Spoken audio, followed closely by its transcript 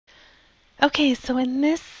Okay, so in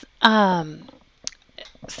this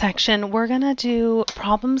section, we're going to do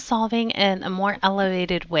problem solving in a more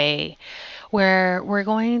elevated way where we're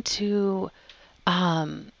going to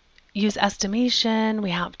um, use estimation. We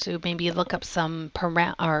have to maybe look up some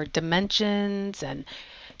or dimensions and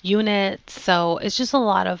units. So it's just a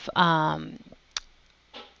lot of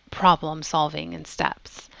problem solving and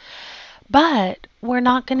steps. But we're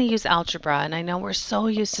not going to use algebra. And I know we're so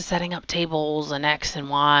used to setting up tables and X and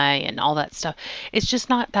Y and all that stuff. It's just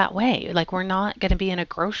not that way. Like, we're not going to be in a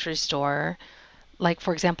grocery store, like,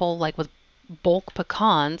 for example, like with bulk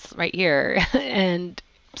pecans right here, and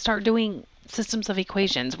start doing systems of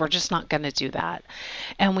equations. We're just not going to do that.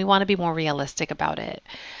 And we want to be more realistic about it.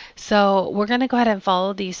 So we're going to go ahead and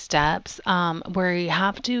follow these steps where you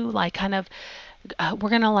have to, like, kind of we're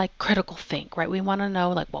gonna like critical think, right? We want to know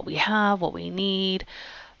like what we have, what we need,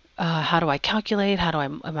 how do I calculate, how do I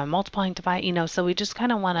am I multiplying, divide, so we just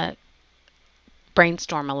kind of want to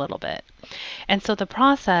brainstorm a little bit. And so the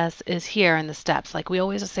process is here in the steps. Like we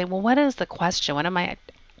always say, well, what is the question? What am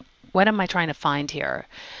I trying to find here?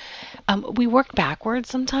 We work backwards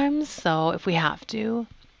sometimes, so if we have to.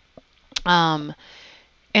 Um,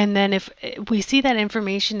 And then if we see that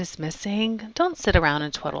information is missing, don't sit around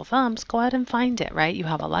and twiddle thumbs. Go ahead and find it, right? You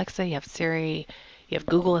have Alexa, you have Siri, you have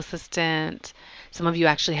Google Assistant. Some of you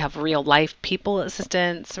actually have real life people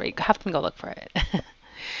assistants, right? You have them go look for it.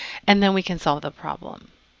 And then we can solve the problem.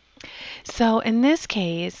 So in this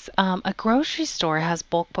case, a grocery store has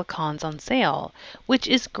bulk pecans on sale, which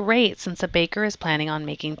is great since a baker is planning on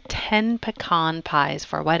making 10 pecan pies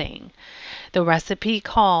for a wedding. The recipe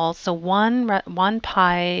calls, so one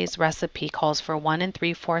pie's recipe calls for 1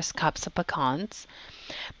 3/4 cups of pecans.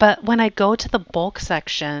 But when I go to the bulk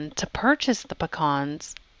section to purchase the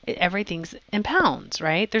pecans, everything's in pounds,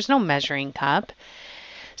 right? There's no measuring cup.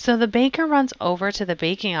 So the baker runs over to the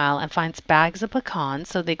baking aisle and finds bags of pecans.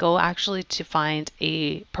 So they go actually to find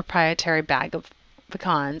a proprietary bag of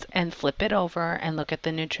pecans and flip it over and look at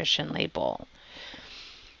the nutrition label.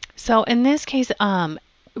 So in this case,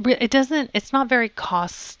 it's not very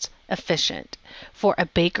cost efficient for a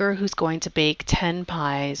baker who's going to bake 10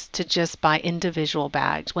 pies to just buy individual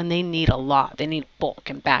bags when they need a lot. They need bulk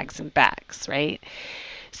and bags, right?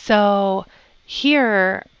 So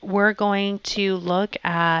here we're going to look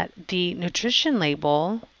at the nutrition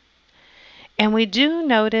label, and we do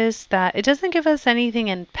notice that it doesn't give us anything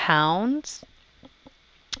in pounds,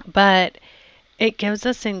 but it gives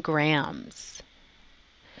us in grams.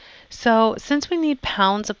 So since we need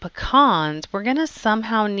pounds of pecans, we're going to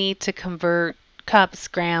somehow need to convert cups,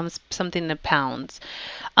 grams, something to pounds.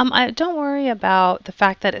 I don't worry about the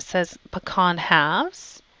fact that it says pecan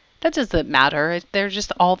halves. That doesn't matter. They're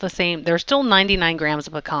just all the same. There's still 99 grams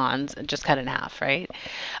of pecans, just cut in half, right?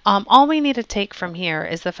 All we need to take from here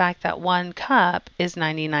is the fact that 1 cup is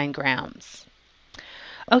 99 grams.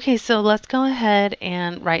 Okay, so let's go ahead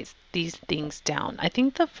and write these things down. I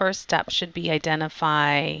think the first step should be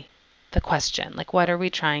identify the question. Like, what are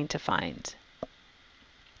we trying to find?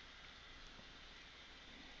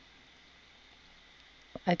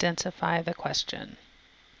 Identify the question.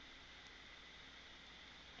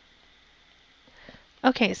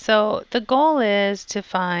 Okay, so the goal is to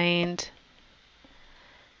find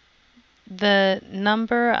the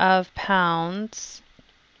number of pounds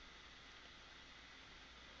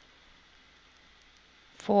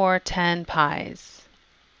for 10 pies,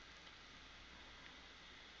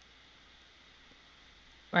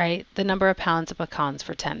 right? The number of pounds of pecans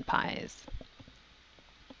for 10 pies.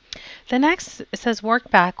 The next says work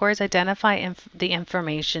backwards, identify the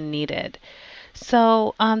information needed.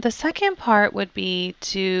 So the second part would be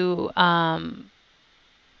to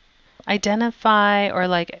identify or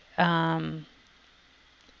like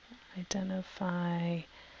identify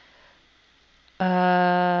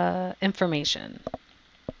information.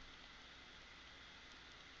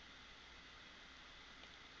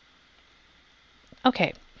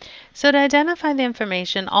 Okay, so to identify the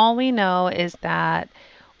information, all we know is that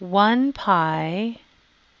 1 pie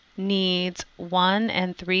needs 1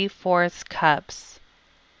 3/4 cups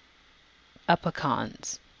of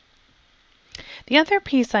pecans. The other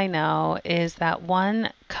piece I know is that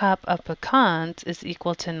 1 cup of pecans is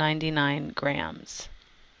equal to 99 grams.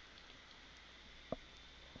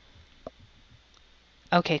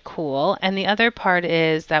 Okay, cool. And the other part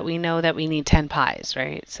is that we know that we need 10 pies,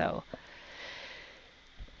 right? So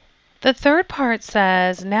the third part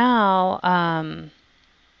says now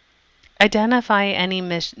identify any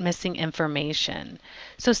missing information.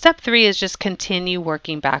 So step 3 is just continue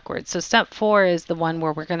working backwards. So step 4 is the one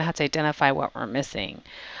where we're going to have to identify what we're missing.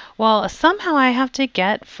 Well, somehow I have to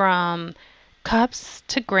get from cups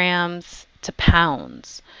to grams to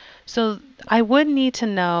pounds. So I would need to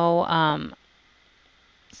know,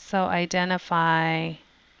 so identify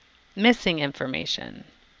missing information.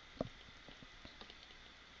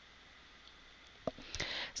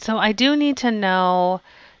 So I do need to know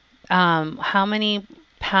how many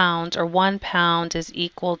pounds, or 1 pound is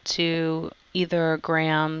equal to either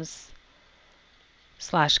grams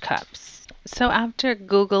 / cups. So after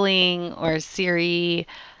Googling or Siri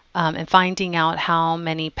and finding out how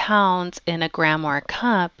many pounds in a gram or a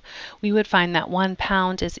cup, we would find that 1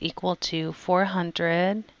 pound is equal to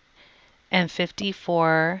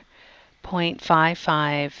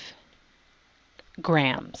 454.55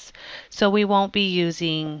 grams. So we won't be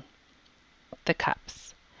using the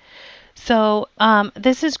cups. So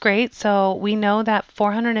this is great. So we know that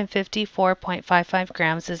 454.55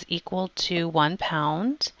 grams is equal to 1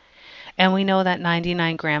 pound. And we know that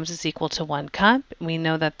 99 grams is equal to 1 cup. We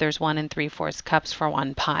know that there's 1 3/4 cups for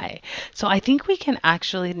 1 pie. So I think we can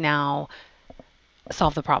actually now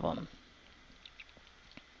solve the problem.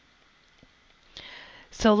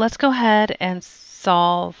 So let's go ahead and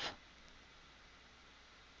solve.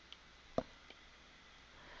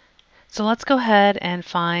 So let's go ahead and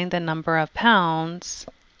find the number of pounds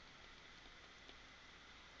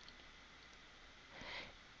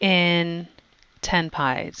in 10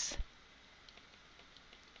 pies.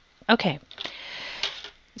 Okay,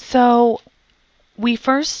 so we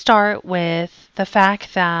first start with the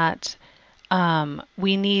fact that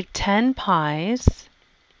we need 10 pies,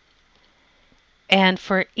 and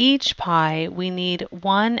for each pie we need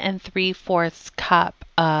 1 3/4 cup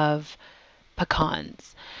of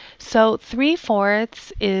pecans. So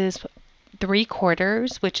 3/4 is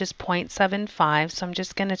 3/4, which is 0.75. So I'm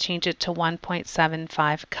just going to change it to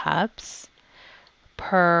 1.75 cups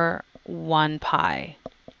per 1 pie.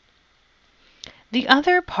 The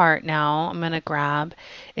other part now I'm going to grab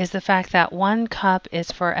is the fact that 1 cup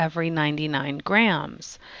is for every 99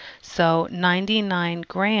 grams. So 99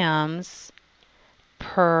 grams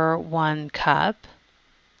per 1 cup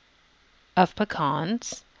of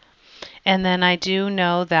pecans. And then I do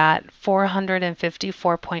know that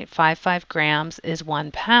 454.55 grams is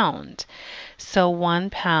 1 pound. So 1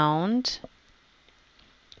 pound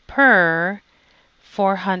per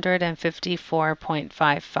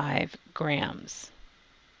 454.55 grams.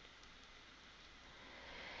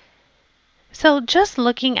 So just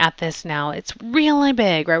looking at this now, it's really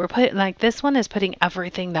big, right? We're putting, like, this one is putting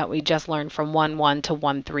everything that we just learned from 1 to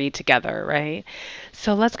 1 together, right?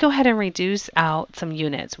 So let's go ahead and reduce out some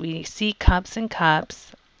units. We see cups and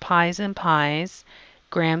cups, pies and pies,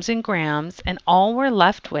 grams and grams, and all we're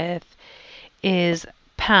left with is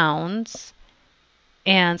pounds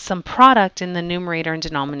and some product in the numerator and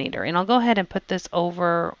denominator. And I'll go ahead and put this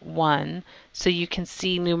over 1 so you can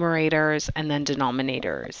see numerators and then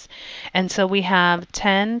denominators. And so we have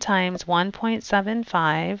 10 times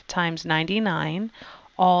 1.75 times 99,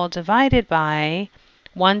 all divided by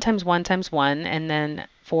 1 times 1 times 1, and then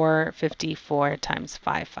 454 times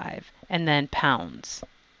 55, and then pounds.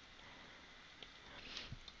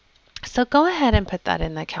 So go ahead and put that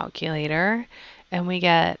in the calculator, and we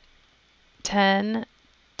get 10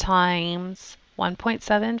 times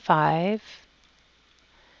 1.75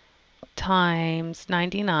 times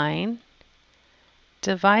 99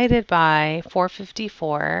 divided by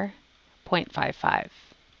 454.55.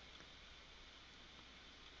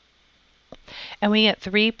 And we get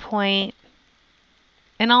 3 point,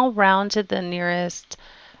 and I'll round to the nearest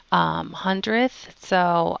hundredth.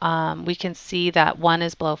 So we can see that 1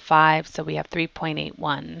 is below 5, so we have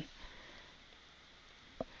 3.81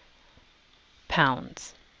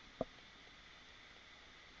 pounds.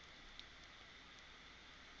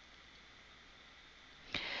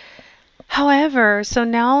 However, so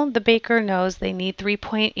now the baker knows they need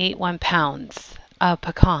 3.81 pounds of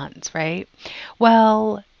pecans, right?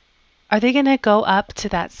 Well, are they going to go up to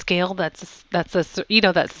that scale that's a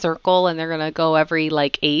that circle, and they're going to go every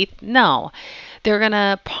like eighth? No. They're going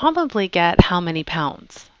to probably get how many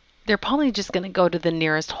pounds? They're probably just going to go to the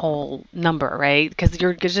nearest whole number, right? Because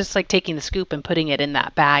you're just like taking the scoop and putting it in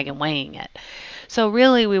that bag and weighing it. So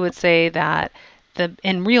really we would say that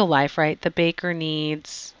in real life, right, the baker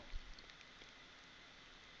needs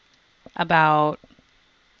about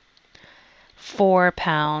 4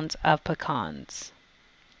 pounds of pecans.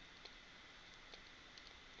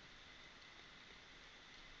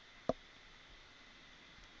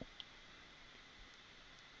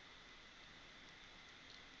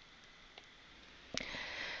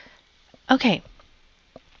 Okay,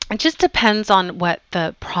 it just depends on what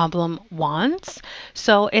the problem wants.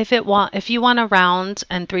 So if you want a round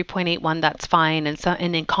and 3.81, that's fine.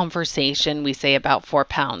 And in conversation we say about 4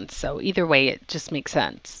 pounds. So either way, it just makes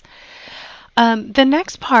sense. The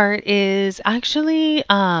next part is actually,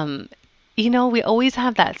 we always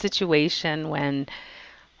have that situation when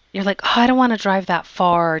you're like, oh, I don't want to drive that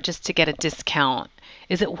far just to get a discount.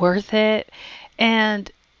 Is it worth it?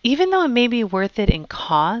 And even though it may be worth it in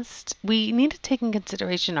cost, we need to take in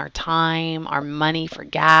consideration our time, our money for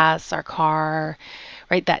gas, our car,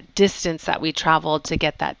 right? That distance that we traveled to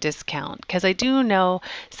get that discount. Because I do know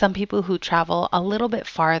some people who travel a little bit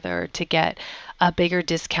farther to get a bigger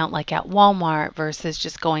discount, like at Walmart, versus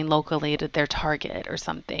just going locally to their Target or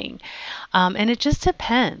something. And it just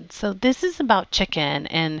depends. So this is about chicken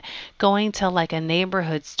and going to like a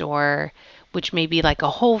neighborhood store, which may be like a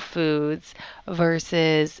Whole Foods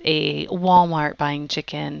versus a Walmart buying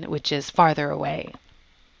chicken, which is farther away.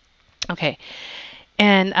 Okay.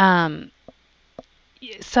 And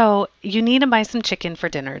so you need to buy some chicken for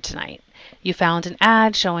dinner tonight. You found an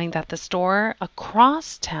ad showing that the store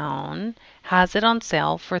across town has it on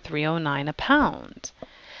sale for 3.09 a pound,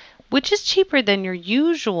 which is cheaper than your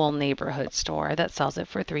usual neighborhood store that sells it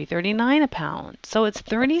for 3.39 a pound. So it's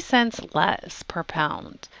 30 cents less per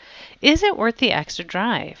pound. Is it worth the extra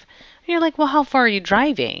drive? And you're like, well, how far are you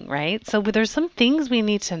driving, right? So there's some things we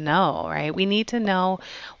need to know, right? We need to know,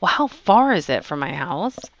 well, how far is it from my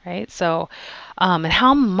house, right? So, and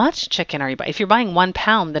how much chicken are you buying? If you're buying 1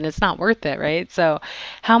 pound, then it's not worth it, right? So,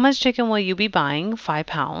 how much chicken will you be buying? 5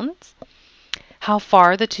 pounds. How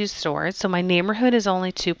far are the two stores? So my neighborhood is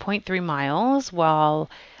only 2.3 miles, while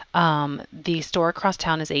the store across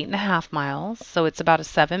town is 8.5 miles. So it's about a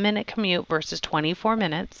 7-minute commute versus 24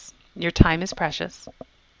 minutes. Your time is precious.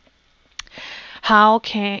 How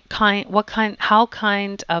kind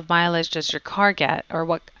of mileage does your car get, or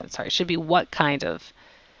what? Sorry, it should be what kind of.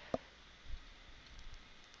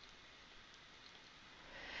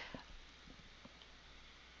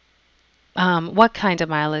 What kind of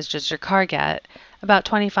mileage does your car get? About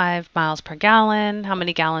 25 miles per gallon. How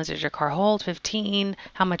many gallons does your car hold? 15.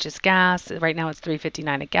 How much is gas? Right now it's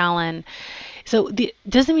 3.59 a gallon. So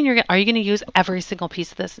doesn't mean are you going to use every single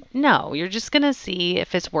piece of this? No, you're just going to see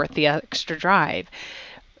if it's worth the extra drive.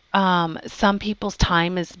 Some people's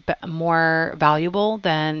time is more valuable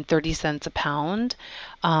than 30 cents a pound.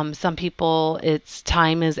 Some people, it's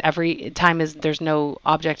time is there's no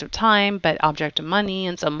object of time, but object of money,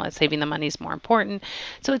 and some saving the money is more important.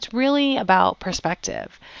 So it's really about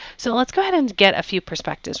perspective. So let's go ahead and get a few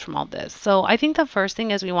perspectives from all this. So I think the first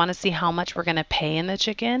thing is we want to see how much we're going to pay in the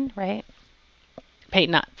chicken, right? Pay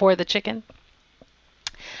not for the chicken.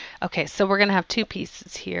 Okay, so we're going to have two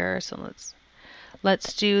pieces here. So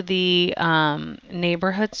let's do the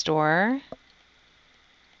neighborhood store.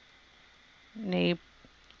 Neighbor.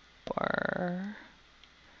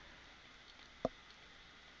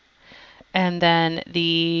 And then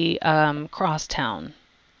the crosstown.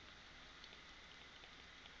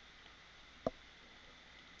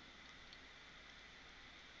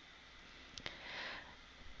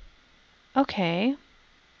 Okay.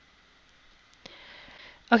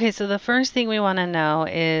 Okay, so the first thing we want to know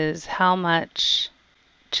is how much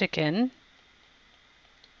chicken.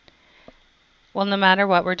 Well, no matter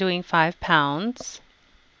what, we're doing 5 pounds.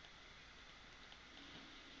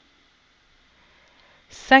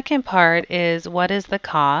 Second part is what is the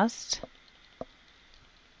cost?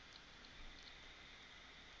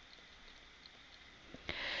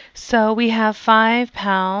 So we have 5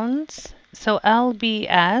 pounds. So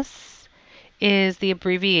LBS is the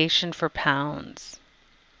abbreviation for pounds.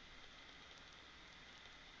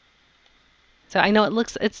 So I know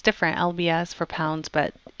it's different, LBS for pounds,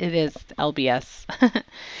 but it is LBS.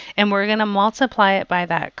 And we're going to multiply it by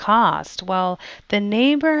that cost. Well, the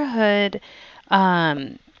neighborhood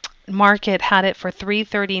market had it for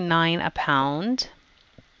 3.39 a pound.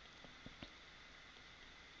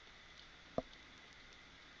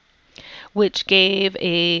 Which gave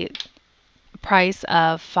a price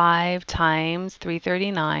of 5 times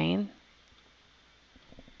 3.39.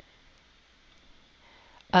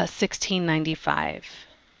 16.95.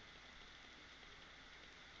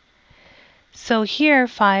 So here,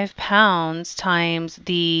 5 pounds times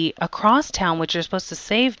the across town, which you're supposed to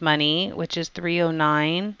save money, which is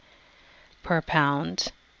 3.09 per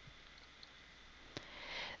pound.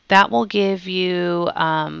 That will give you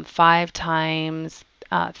 5 times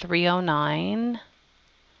 3.09,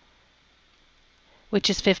 which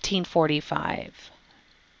is 15.45.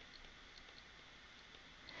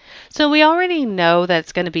 So we already know that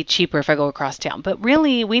it's going to be cheaper if I go across town, but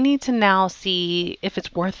really we need to now see if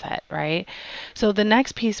it's worth it, right? So the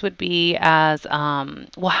next piece would be as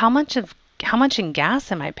well, how much in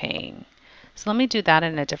gas am I paying? So let me do that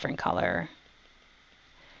in a different color.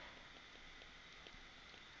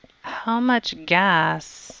 How much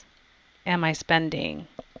gas am I spending?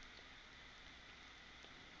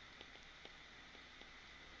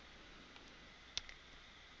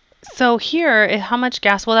 So here, how much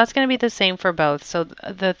gas? Well, that's going to be the same for both. So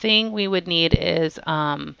the thing we would need is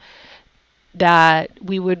that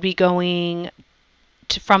we would be going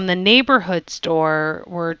from the neighborhood store.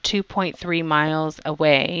 We're 2.3 miles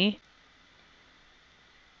away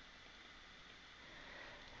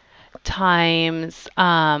times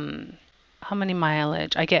how many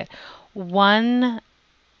mileage? I get 1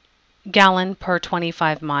 gallon per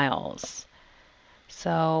 25 miles.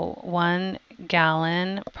 So 1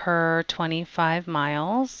 gallon per 25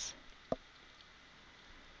 miles.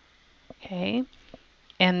 Okay.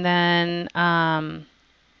 And then and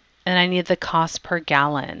I need the cost per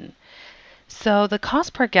gallon. So the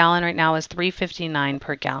cost per gallon right now is $3.59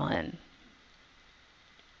 per gallon.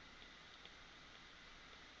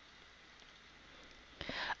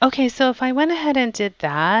 Okay, so if I went ahead and did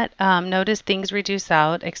that, notice things reduce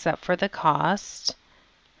out except for the cost,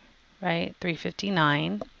 right?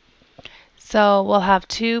 $3.59. So we'll have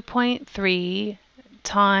 2.3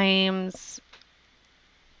 times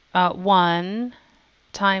 1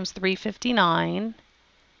 times 3.59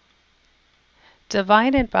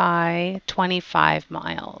 divided by 25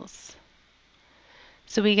 miles.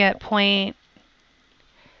 So we get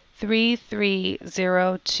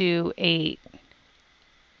 0.33028.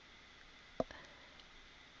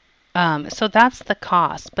 So that's the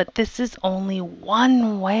cost, but this is only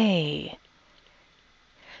one way.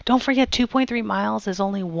 Don't forget 2.3 miles is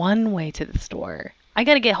only one way to the store. I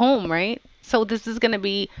got to get home, right? So this is going to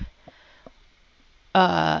be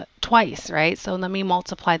twice, right? So let me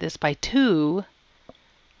multiply this by 2.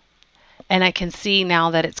 And I can see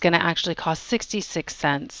now that it's going to actually cost 66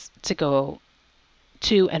 cents to go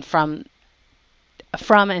to and from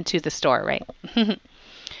and to the store, right?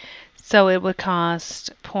 So it would cost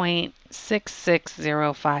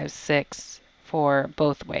 0.66056 for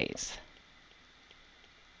both ways.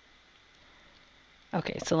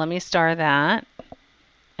 Okay, so let me star that,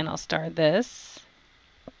 and I'll star this.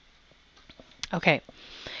 Okay,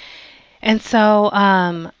 and so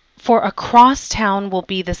for across town will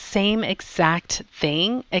be the same exact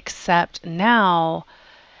thing, except now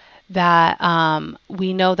that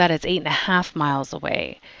we know that it's 8.5 miles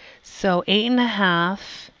away. So 8.5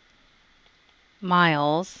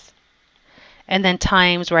 miles, and then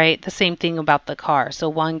times, right, the same thing about the car. So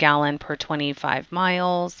 1 gallon per 25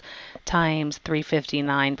 miles times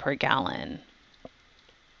 3.59 per gallon.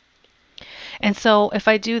 And so if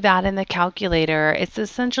I do that in the calculator, it's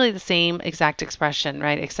essentially the same exact expression,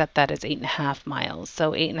 right? Except that it's 8.5 miles.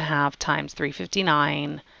 So 8.5 times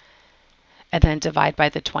 3.59 and then divide by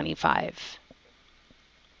the 25.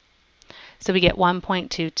 So we get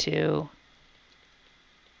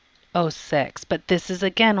 1.2206, but this is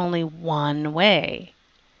again only one way.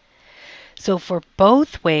 So for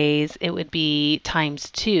both ways, it would be times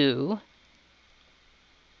 2.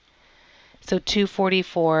 So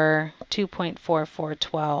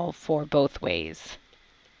 2.4412 for both ways,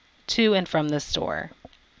 to and from the store.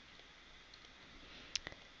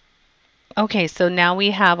 Okay, so now we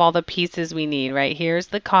have all the pieces we need, right? Here's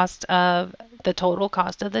the total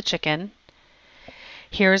cost of the chicken.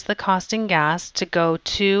 Here's the cost in gas to go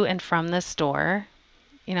to and from the store,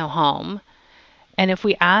 home. And if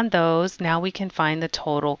we add those, now we can find the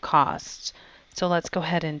total cost. So let's go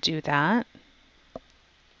ahead and do that.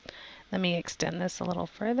 Let me extend this a little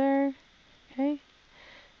further. Okay.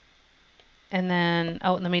 And then,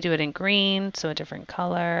 let me do it in green, so a different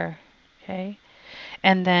color. Okay.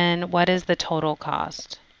 And then what is the total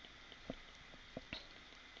cost?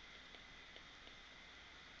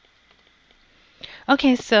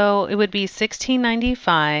 Okay, so it would be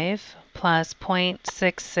 $16.95 plus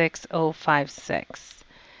 0.66056.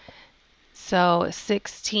 So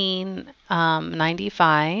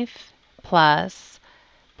 16.95 plus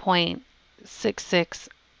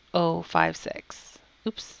 0.66056.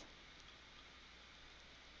 Oops.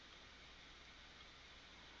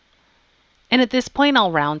 And at this point,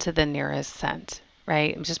 I'll round to the nearest cent,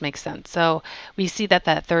 right? It just makes sense. So we see that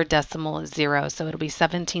that third decimal is 0, so it'll be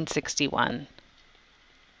 1761.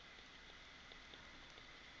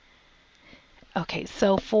 Okay,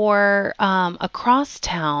 so for across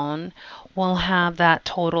town, we'll have that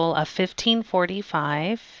total of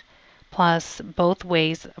 1545 plus both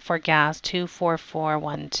ways for gas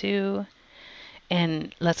 24412.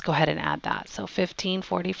 And let's go ahead and add that. So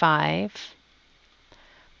 1545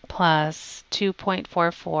 plus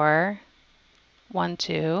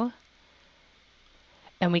 2.4412.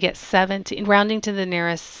 And we get 17, rounding to the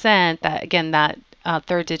nearest cent, that again, that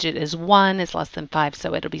third digit is 1, is less than 5,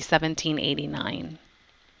 so it'll be 1789.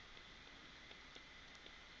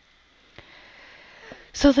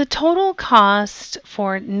 So the total cost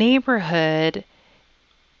for neighborhood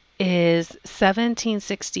is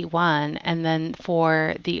 1761, and then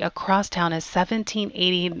for the across town is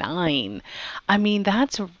 1789. I mean,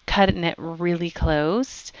 that's cutting it really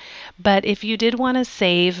close. But if you did want to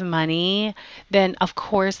save money, then of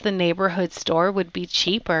course the neighborhood store would be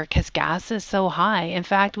cheaper because gas is so high. In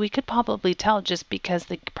fact, we could probably tell just because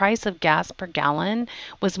the price of gas per gallon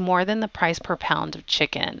was more than the price per pound of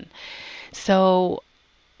chicken. So,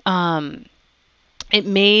 it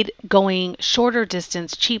made going shorter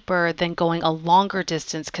distance cheaper than going a longer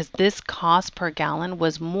distance because this cost per gallon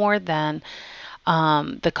was more than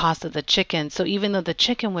the cost of the chicken. So even though the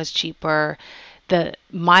chicken was cheaper, the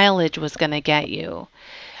mileage was going to get you.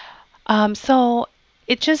 So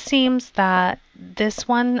it just seems that this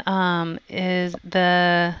one is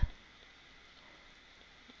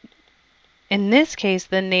in this case,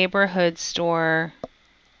 the neighborhood store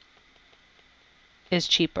is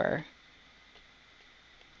cheaper.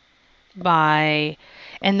 And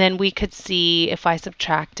then we could see if I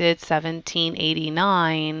subtracted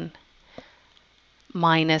 1789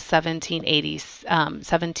 minus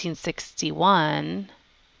 1761,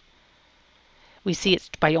 we see it's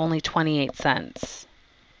by only 28 cents.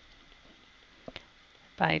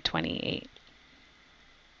 By 28.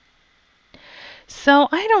 So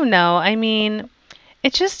I don't know. I mean,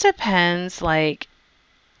 it just depends like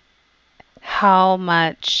how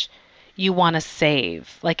much you want to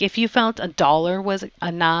save. Like if you felt $1 was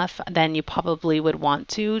enough, then you probably would want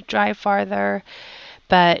to drive farther.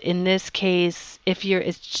 But in this case, if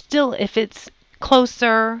it's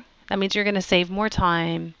closer, that means you're going to save more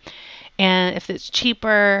time. And if it's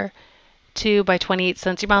cheaper too by 28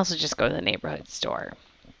 cents, you might also just go to the neighborhood store.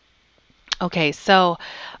 Okay, so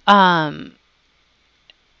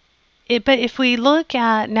but if we look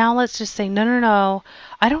at now, let's just say, no,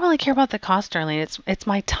 I don't really care about the cost, Darlene. It's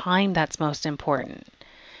my time that's most important,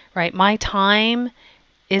 right? My time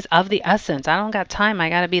is of the essence. I don't got time. I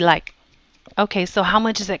got to be like, okay, so how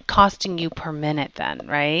much is it costing you per minute then,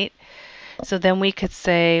 right? So then we could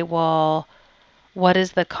say, well, what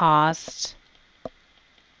is the cost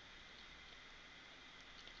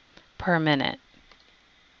per minute?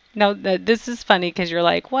 No, this is funny because you're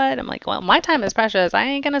like, what? I'm like, well, my time is precious. I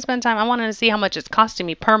ain't going to spend time. I wanted to see how much it's costing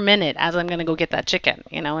me per minute as I'm going to go get that chicken.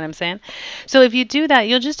 You know what I'm saying? So if you do that,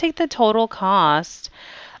 you'll just take the total cost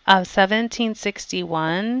of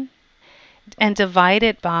 1761 and divide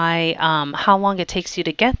it by how long it takes you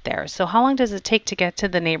to get there. So how long does it take to get to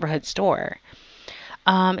the neighborhood store?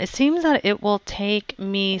 It seems that it will take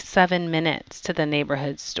me 7 minutes to the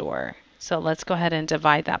neighborhood store. So let's go ahead and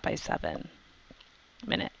divide that by 7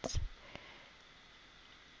 minutes.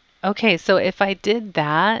 Okay, so if I did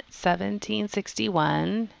that,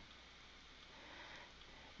 1761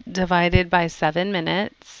 divided by 7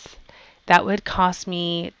 minutes, that would cost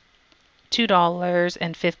me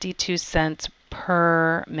 $2.52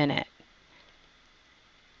 per minute.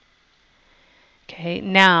 Okay,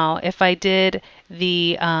 now if I did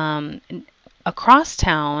the across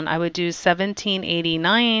town, I would do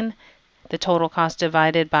 1789, the total cost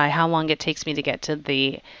divided by how long it takes me to get to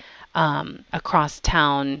the across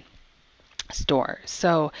town store.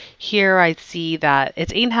 So here I see that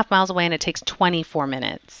it's 8.5 miles away and it takes 24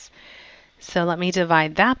 minutes. So let me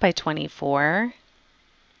divide that by 24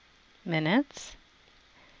 minutes.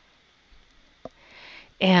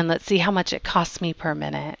 And let's see how much it costs me per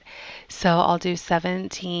minute. So I'll do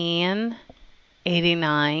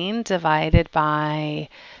 1789 divided by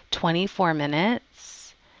 24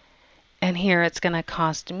 minutes. And here it's going to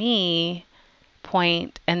cost me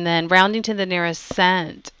and then rounding to the nearest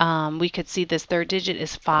cent, we could see this third digit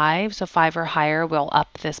is 5. So 5 or higher, we'll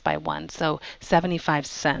up this by 1. So 75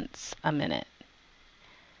 cents a minute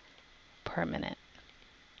per minute.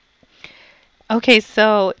 Okay,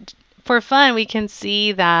 so for fun, we can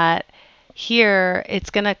see that here it's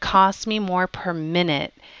going to cost me more per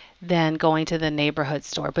minute than going to the neighborhood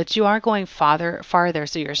store. But you are going farther,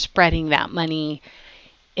 so you're spreading that money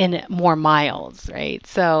in more miles, right?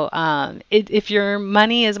 So if your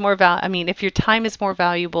money is more if your time is more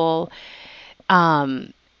valuable,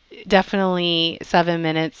 definitely 7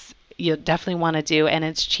 minutes, you definitely want to do, and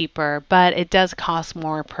it's cheaper, but it does cost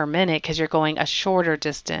more per minute because you're going a shorter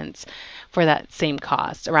distance for that same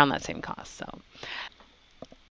cost, around that same cost. So,